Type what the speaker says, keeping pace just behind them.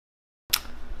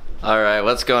Alright,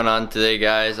 what's going on today,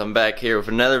 guys? I'm back here with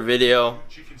another video.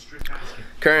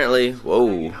 Currently,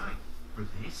 whoa,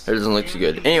 that doesn't look too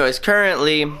good. Anyways,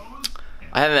 currently,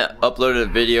 I haven't uploaded a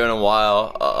video in a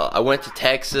while. I went to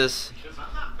Texas.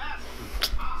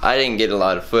 I didn't get a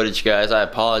lot of footage, guys. I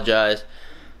apologize.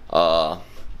 It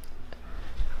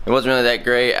wasn't really that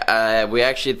great. We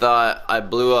actually thought I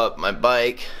blew up my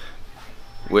bike,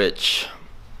 which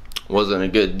wasn't a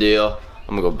good deal.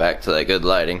 I'm gonna go back to that good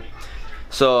lighting.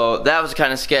 So that was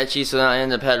kind of sketchy. So then I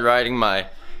ended up riding my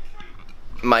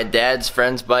dad's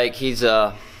friend's bike. He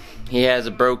has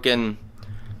a broken,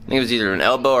 I think it was either an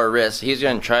elbow or wrist. He's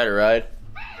gonna try to ride.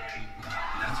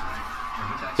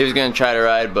 He was gonna try to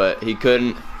ride, but he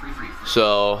couldn't.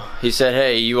 So he said,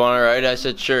 "Hey, you want to ride?" I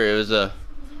said, "Sure." It was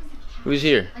who's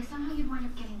here?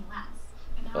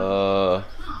 Hold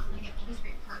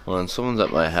on, someone's at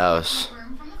my house.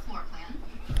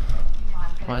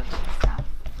 What?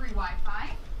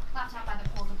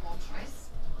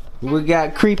 We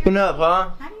got creeping up,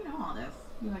 huh? How do you know all this?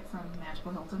 You like from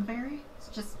Magical Hilton Fairy? It's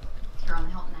just here on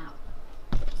the Hilton app.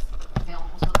 Just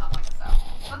available to the public, so.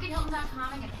 Book at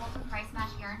Hilton.com and get Hilton price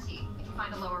match guarantee. If you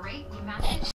find a lower rate, we match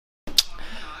it.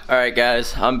 Alright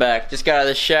guys, I'm back. Just got out of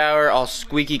the shower, all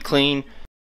squeaky clean.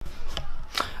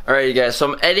 Alright you guys,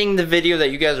 so I'm editing the video that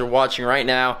you guys are watching right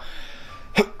now.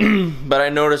 But I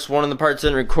noticed one of the parts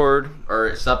didn't record, or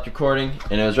it stopped recording,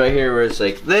 and it was right here where it's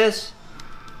like this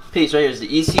piece right here is the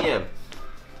ECM.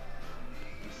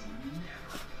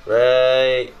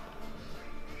 Right.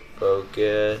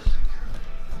 Focus.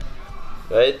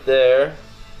 Right there.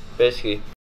 Basically.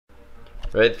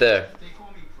 Right there.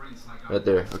 Right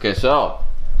there. Okay, so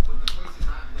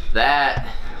that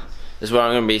is what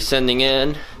I'm going to be sending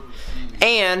in.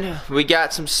 And we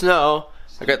got some snow.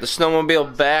 I got the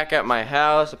snowmobile back at my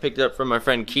house. I picked it up from my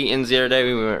friend Keaton's the other day.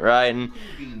 We went riding.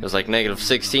 It was like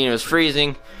 -16. It was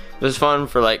freezing. It was fun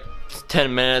for like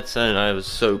 10 minutes, and I was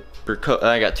super cold.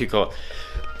 I got too cold.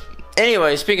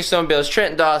 Anyway, speaking of snowmobiles, Trent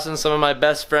and Dawson, some of my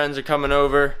best friends, are coming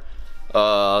over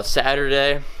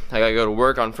Saturday. I gotta go to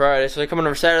work on Friday, so they're coming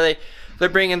over Saturday. They're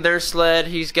bringing their sled.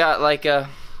 He's got like a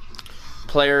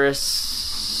Polaris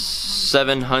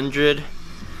 700.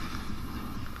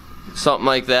 Something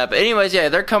like that. But anyways, yeah,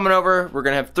 they're coming over. We're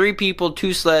gonna have 3 people,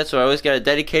 2 sleds, so I always got a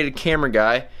dedicated camera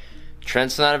guy.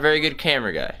 Trent's not a very good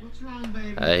camera guy.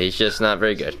 He's just not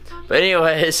very good. But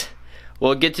anyways,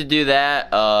 we'll get to do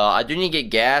that. I do need to get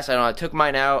gas. I know I took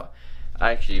mine out.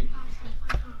 I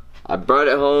brought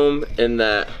it home in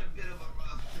that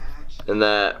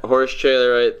horse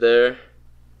trailer right there,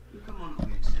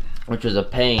 which was a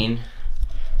pain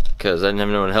because I didn't have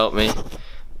anyone to help me.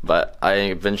 But I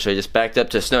eventually just backed up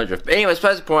to a snowdrift. But anyways,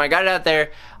 past the point, I got it out there.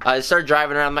 I started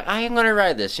driving around. I'm like, I am gonna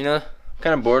ride this, you know.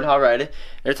 Kind of bored. I'll ride it.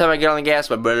 Every time I get on the gas,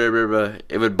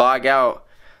 it would bog out.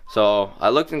 So I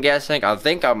looked in the gas tank. I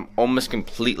think I'm almost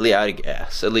completely out of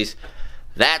gas. At least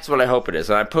that's what I hope it is.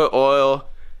 And I put oil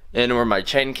in where my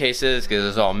chain case is because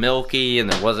it's all milky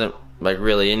and there wasn't like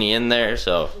really any in there.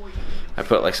 So I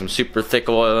put like some super thick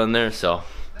oil in there. So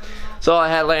that's all I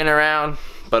had laying around.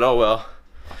 But oh well.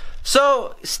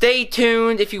 So stay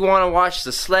tuned if you want to watch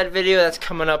the sled video that's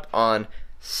coming up on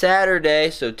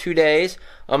Saturday, so 2 days.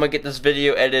 I'm gonna get this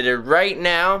video edited right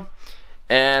now,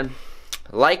 and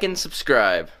like and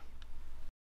subscribe.